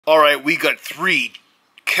Alright, we got 3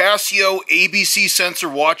 Casio ABC sensor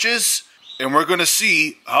watches, and we're going to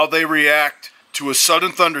see how they react to a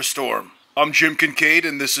sudden thunderstorm. I'm Jim Kincaid,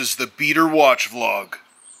 and this is the Beater Watch Vlog.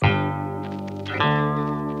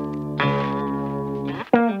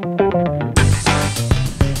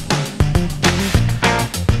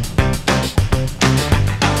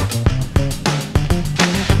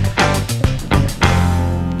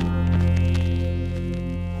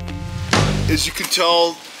 As you can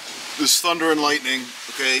tell, there's thunder and lightning,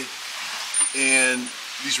 okay, and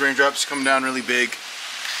these raindrops come down really big.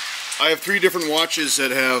 I have 3 different watches that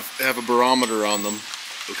have a barometer on them,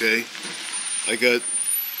 okay.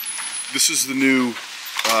 This is the new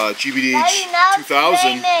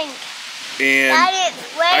GBD-H2000, and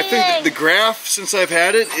I think that the graph, since I've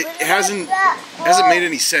had it, hasn't made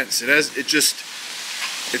any sense. It's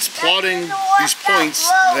plotting these points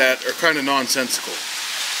that are kind of nonsensical.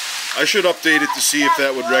 I should update it to see if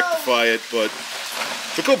that would rectify it, but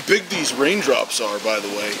look how big these raindrops are, by the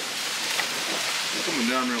way. They're coming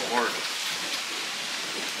down real hard.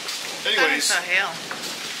 Anyways, it's hail.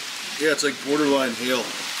 Yeah, it's like borderline hail.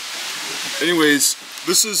 Anyways,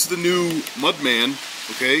 this is the new Mudman,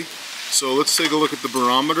 okay? So let's take a look at the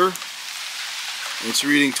barometer. It's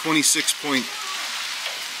reading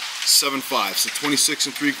 26.75, so 26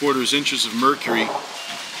 3/4 inches of mercury.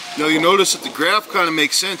 Now you notice that the graph kind of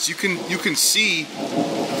makes sense. You can see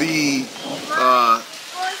the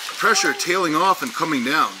pressure tailing off and coming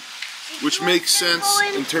down, which makes sense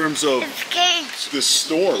in terms of this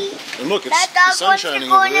storm. And look, it's the sun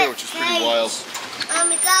shining over there, which is pretty wild.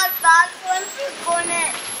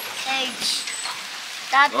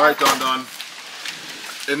 Alright, Don.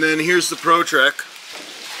 And then here's the ProTrek.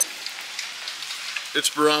 Its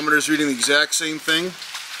barometer is reading the exact same thing.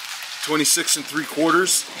 26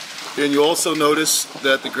 3/4, and you also notice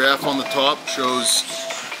that the graph on the top shows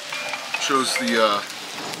the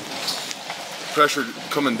pressure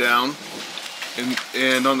coming down,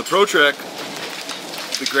 and on the ProTrek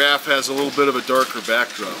the graph has a little bit of a darker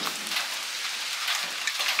backdrop,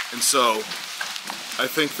 and so I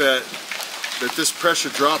think that this pressure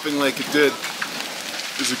dropping like it did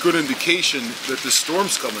is a good indication that this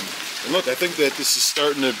storm's coming. And look, I think that this is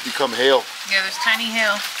starting to become hail. Yeah, there's tiny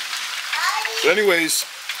hail. But anyways,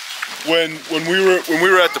 when we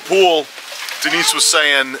were at the pool, Denise was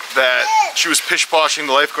saying that she was pish-poshing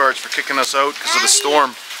the lifeguards for kicking us out because of the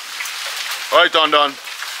storm. All right, Don,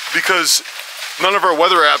 because none of our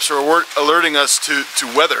weather apps are alerting us to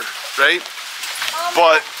weather, right?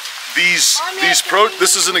 But this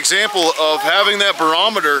is an example of having that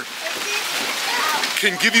barometer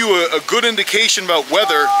can give you a good indication about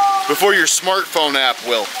weather before your smartphone app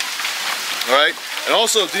will. All right. And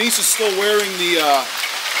also, Denise is still wearing the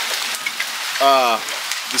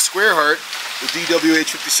Square Heart, the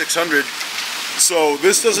DW-5600. So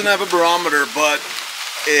this doesn't have a barometer, but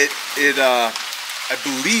I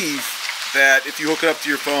believe that if you hook it up to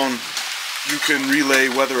your phone, you can relay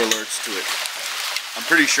weather alerts to it. I'm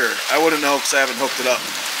pretty sure. I wouldn't know because I haven't hooked it up.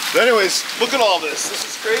 But anyways, look at all this. This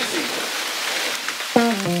is crazy.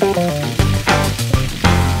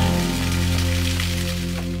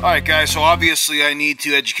 Alright guys, so obviously I need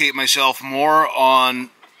to educate myself more on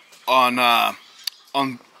the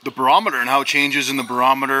barometer and how changes in the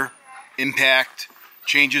barometer impact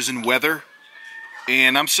changes in weather.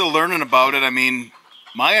 And I'm still learning about it. I mean,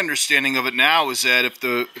 my understanding of it now is that if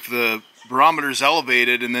the barometer is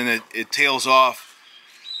elevated and then it tails off,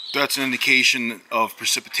 that's an indication of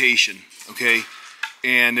precipitation, okay?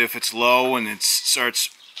 And if it's low and it starts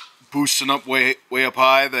boosting up way up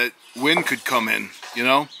high, that wind could come in, you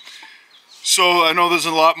know. So I know there's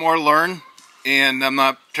a lot more to learn, and I'm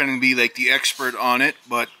not trying to be like the expert on it,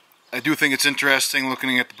 but I do think it's interesting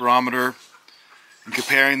looking at the barometer and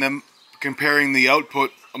comparing the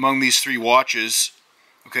output among these 3 watches,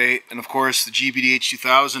 okay. And of course the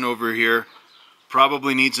GBD-H2000 over here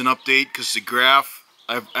probably needs an update because the graph,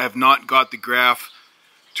 I have not got the graph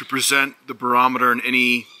to present the barometer in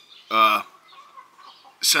any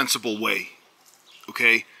sensible way,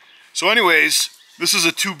 okay. So anyways, this is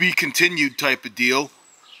a to be continued type of deal,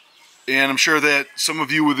 and I'm sure that some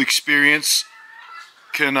of you with experience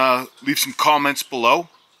can leave some comments below,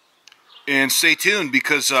 and stay tuned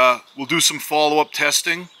because we'll do some follow-up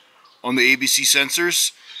testing on the ABC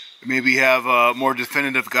sensors and maybe have a more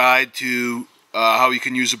definitive guide to how you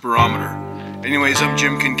can use a barometer. Anyways, I'm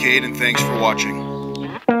Jim Kincaid, and thanks for watching.